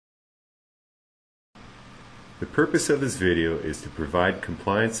The purpose of this video is to provide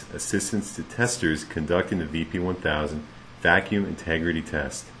compliance assistance to testers conducting the VP1000 vacuum integrity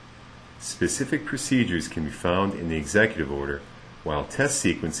test. Specific procedures can be found in the executive order, while test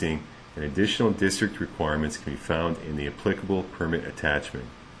sequencing and additional district requirements can be found in the applicable permit attachment.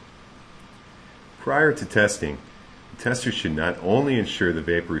 Prior to testing, the tester should not only ensure the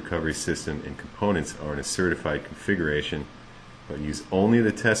vapor recovery system and components are in a certified configuration, but use only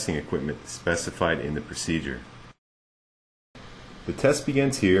the testing equipment specified in the procedure. The test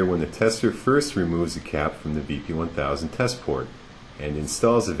begins here when the tester first removes the cap from the VP1000 test port and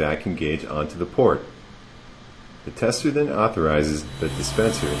installs a vacuum gauge onto the port. The tester then authorizes the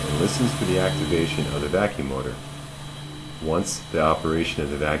dispenser and listens for the activation of the vacuum motor. Once the operation of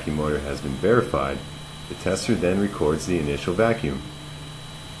the vacuum motor has been verified, the tester then records the initial vacuum.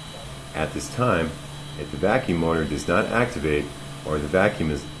 At this time, if the vacuum motor does not activate or the vacuum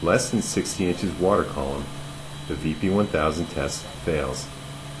is less than 60 inches water column, the VP1000 test fails.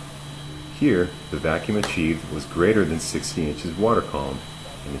 Here, the vacuum achieved was greater than 60 inches water column,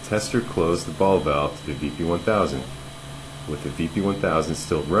 and the tester closed the ball valve to the VP1000. With the VP1000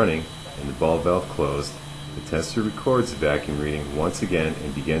 still running and the ball valve closed, the tester records the vacuum reading once again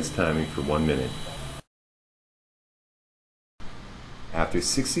and begins timing for 1 minute. After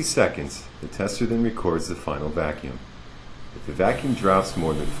 60 seconds, the tester then records the final vacuum. If the vacuum drops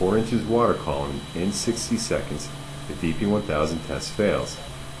more than 4 inches water column in 60 seconds, the VP1000 test fails.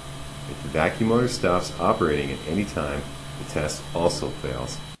 If the vacuum motor stops operating at any time, the test also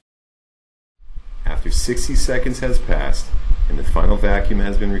fails. After 60 seconds has passed and the final vacuum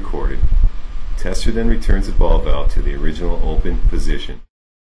has been recorded, the tester then returns the ball valve to the original open position.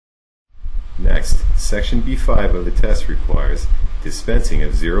 Next, Section B5 of the test requires dispensing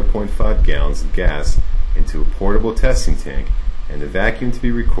of 0.5 gallons of gas into a portable testing tank and the vacuum to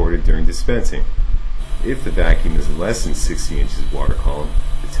be recorded during dispensing. If the vacuum is less than 60 inches water column,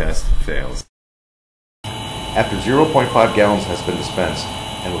 the test fails. After 0.5 gallons has been dispensed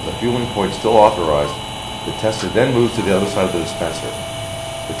and with the fueling point still authorized, the tester then moves to the other side of the dispenser.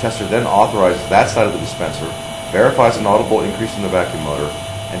 The tester then authorizes that side of the dispenser, verifies an audible increase in the vacuum motor,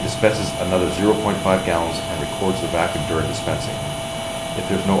 and dispenses another 0.5 gallons and records the vacuum during dispensing. If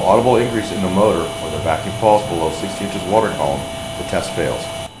there's no audible increase in the motor or the vacuum falls below 60 inches water column, the test fails.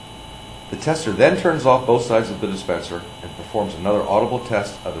 The tester then turns off both sides of the dispenser and performs another audible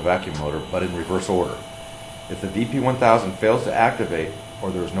test of the vacuum motor, but in reverse order. If the VP1000 fails to activate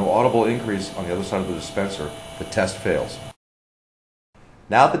or there is no audible increase on the other side of the dispenser, the test fails.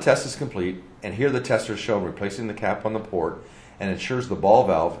 Now the test is complete, and here the tester is shown replacing the cap on the port and ensures the ball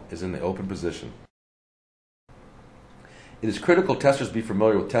valve is in the open position. It is critical testers be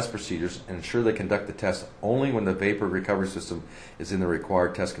familiar with test procedures and ensure they conduct the test only when the vapor recovery system is in the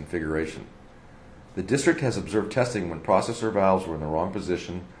required test configuration. The district has observed testing when processor valves were in the wrong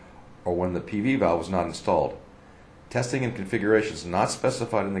position or when the PV valve was not installed. Testing and configurations not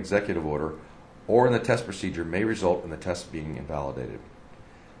specified in the executive order or in the test procedure may result in the test being invalidated.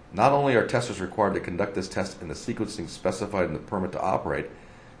 Not only are testers required to conduct this test in the sequencing specified in the permit to operate,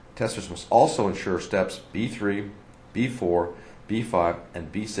 testers must also ensure steps B3, B4, B5,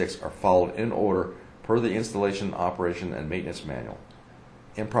 and B6 are followed in order per the installation, operation, and maintenance manual.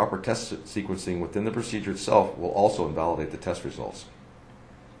 Improper test sequencing within the procedure itself will also invalidate the test results.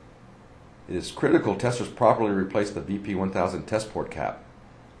 It is critical testers properly replace the VP1000 test port cap.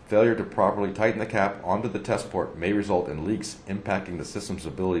 Failure to properly tighten the cap onto the test port may result in leaks impacting the system's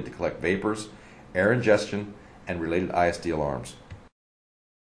ability to collect vapors, air ingestion, and related ISD alarms.